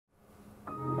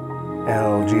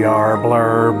LGR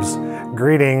blurbs.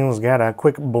 Greetings, got a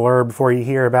quick blurb for you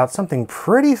here about something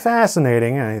pretty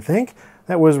fascinating, I think,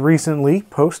 that was recently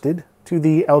posted to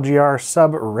the LGR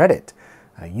subreddit.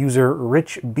 User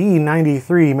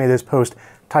RichB93 made this post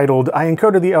titled, "I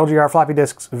encoded the LGR floppy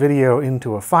disks video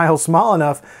into a file small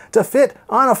enough to fit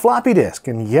on a floppy disk."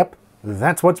 And yep,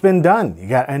 that's what's been done. You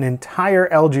got an entire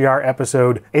LGR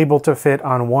episode able to fit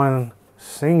on one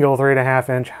single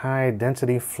 3.5-inch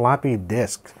high-density floppy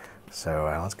disk. So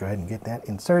let's go ahead and get that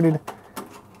inserted.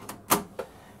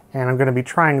 And I'm going to be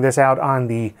trying this out on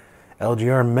the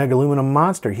LGR Megaluminum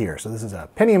Monster here. So this is a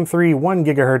Pentium 3, 1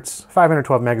 GHz,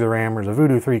 512 megs of RAM. There's a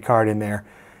Voodoo 3 card in there.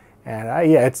 And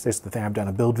yeah, it's the thing. I've done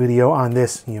a build video on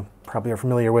this. You probably are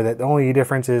familiar with it. The only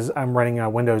difference is I'm running a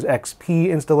Windows XP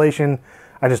installation.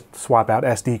 I just swap out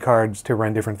SD cards to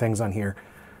run different things on here.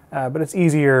 But it's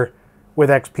easier with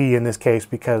XP in this case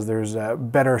because there's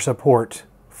better support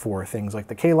for things like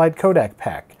the K-Lite codec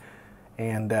pack.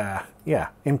 And yeah,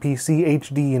 MPC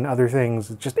HD and other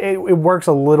things. It works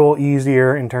a little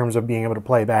easier in terms of being able to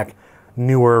play back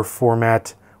newer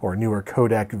format or newer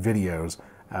codec videos,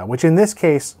 which in this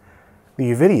case,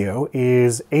 the video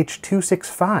is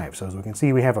H265. So as we can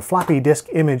see, we have a floppy disk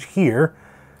image here.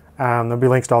 There'll be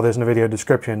links to all this in the video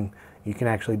description. You can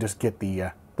actually just get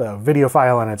the video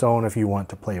file on its own if you want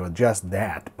to play with just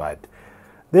that. But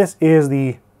this is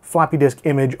the floppy disk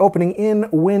image opening in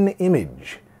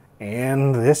WinImage.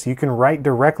 And this you can write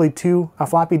directly to a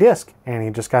floppy disk. And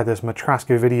you just got this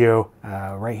Matroska video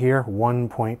right here,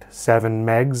 1.7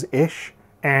 megs-ish.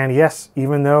 And yes,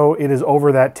 even though it is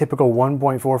over that typical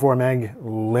 1.44 meg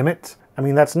limit, I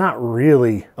mean, that's not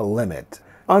really a limit.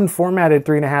 Unformatted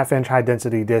 3.5-inch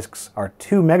high-density disks are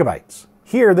 2 megabytes.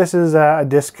 Here, this is a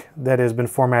disk that has been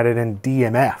formatted in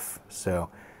DMF. So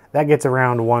that gets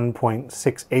around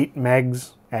 1.68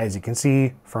 megs. As you can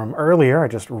see from earlier, I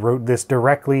just wrote this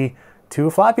directly to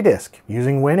a floppy disk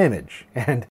using WinImage.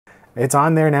 And it's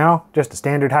on there now, just a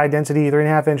standard high-density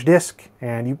 3.5-inch disk.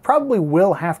 And you probably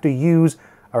will have to use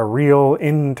a real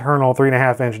internal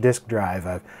 3.5-inch disk drive.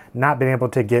 I've not been able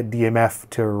to get DMF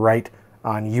to write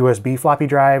on USB floppy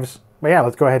drives. But yeah,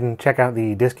 let's go ahead and check out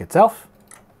the disk itself.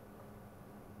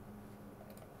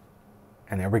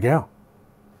 And there we go.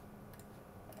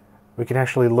 We can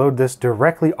actually load this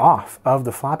directly off of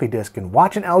the floppy disk and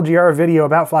watch an LGR video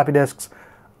about floppy disks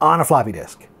on a floppy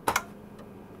disk.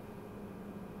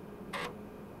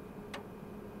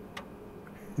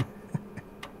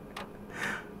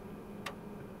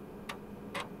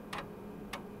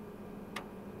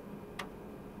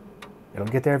 It'll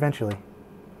get there eventually.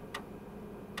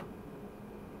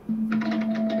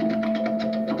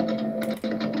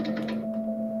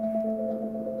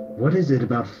 What is it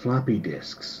about floppy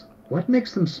disks? What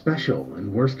makes them special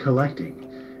and worth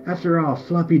collecting? After all,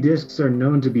 floppy disks are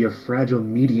known to be a fragile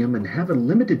medium and have a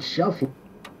limited shelf life.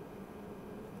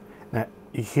 Now,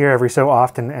 you hear every so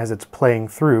often as it's playing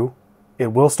through, it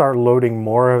will start loading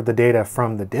more of the data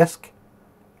from the disk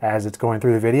as it's going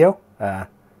through the video. But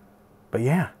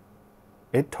yeah,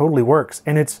 it totally works.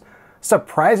 And it's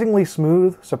surprisingly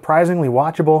smooth, surprisingly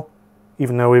watchable,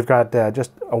 even though we've got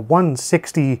just a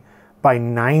 160 by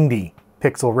 90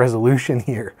 pixel resolution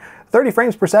here. 30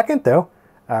 frames per second though,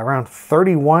 around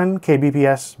 31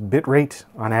 kbps bitrate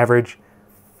on average.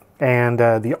 And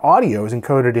the audio is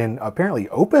encoded in apparently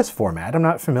Opus format. I'm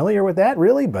not familiar with that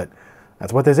really, but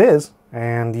that's what this is.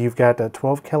 And you've got a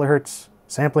 12 kilohertz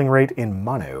sampling rate in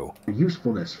mono.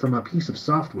 Usefulness from a piece of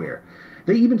software.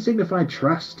 They even signify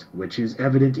trust, which is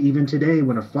evident even today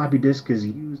when a floppy disk is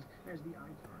used as the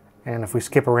icon. And if we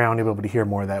skip around, you'll be able to hear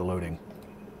more of that loading.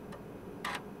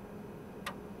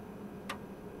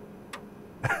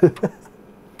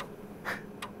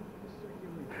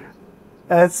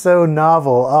 That's so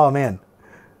novel. Oh man,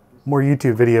 more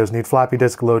YouTube videos need floppy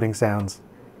disk loading sounds.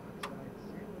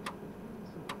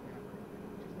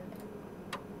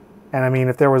 And I mean,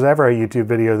 if there was ever a YouTube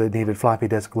video that needed floppy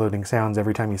disk loading sounds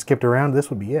every time you skipped around, this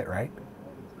would be it, right?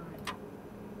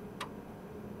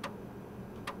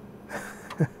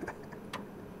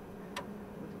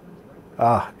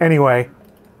 Anyway,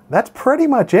 that's pretty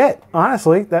much it.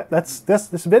 Honestly, that's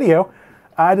this video.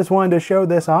 I just wanted to show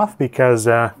this off because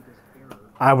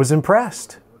I was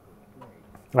impressed.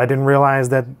 I didn't realize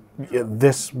that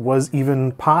this was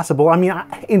even possible. I mean,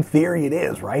 in theory it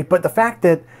is, right? But the fact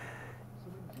that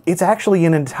it's actually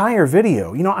an entire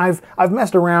video. You know, I've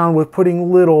messed around with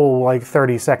putting little like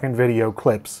 30-second video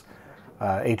clips,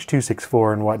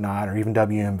 H264 and whatnot, or even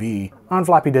WMV on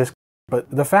floppy disk. But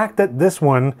the fact that this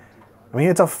one, I mean,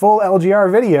 it's a full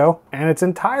LGR video and it's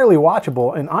entirely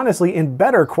watchable and honestly in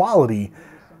better quality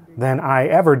than I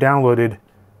ever downloaded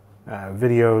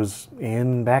videos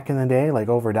in back in the day, like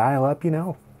over dial-up, you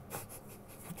know.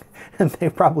 And they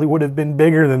probably would have been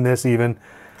bigger than this even.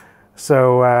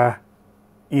 So,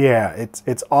 yeah,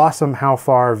 it's awesome how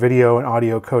far video and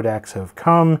audio codecs have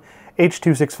come.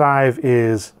 H265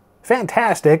 is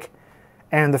fantastic,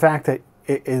 and the fact that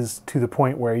it is to the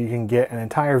point where you can get an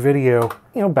entire video,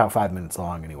 you know, about 5 minutes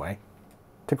long anyway,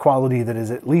 to quality that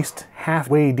is at least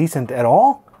halfway decent at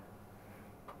all,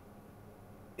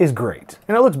 is great.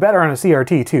 And it looks better on a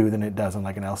CRT too than it does on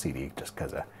like an LCD, just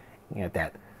because you get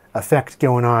that effect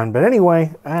going on. But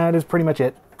anyway, that is pretty much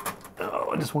it.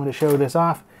 Oh, I just wanted to show this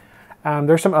off.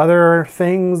 There's some other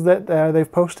things that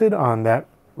they've posted on that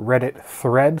Reddit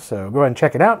thread, so go ahead and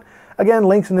check it out. Again,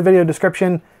 links in the video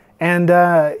description. And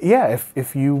yeah,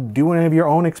 if you do any of your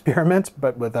own experiments,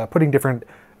 but with putting different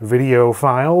video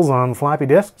files on floppy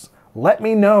disks, let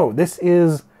me know. This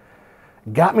is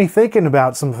got me thinking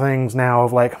about some things now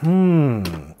of like,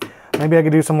 maybe I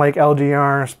could do some like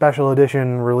LGR special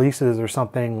edition releases or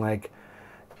something, like,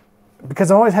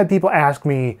 because I always had people ask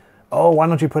me, oh, why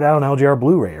don't you put out an LGR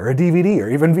Blu-ray or a DVD or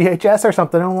even VHS or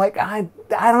something? And I'm like, I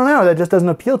don't know, that just doesn't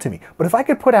appeal to me. But if I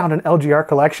could put out an LGR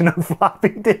collection of floppy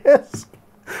disks,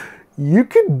 you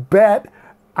could bet,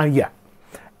 yeah.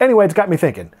 Anyway, it's got me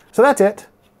thinking. So that's it.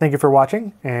 Thank you for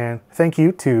watching, and thank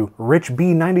you to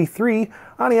RichB93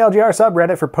 on the LGR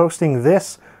subreddit for posting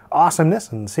this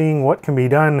awesomeness and seeing what can be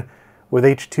done with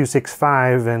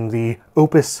H265 and the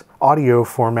Opus audio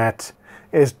format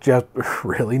is just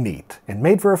really neat and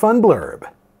made for a fun blurb.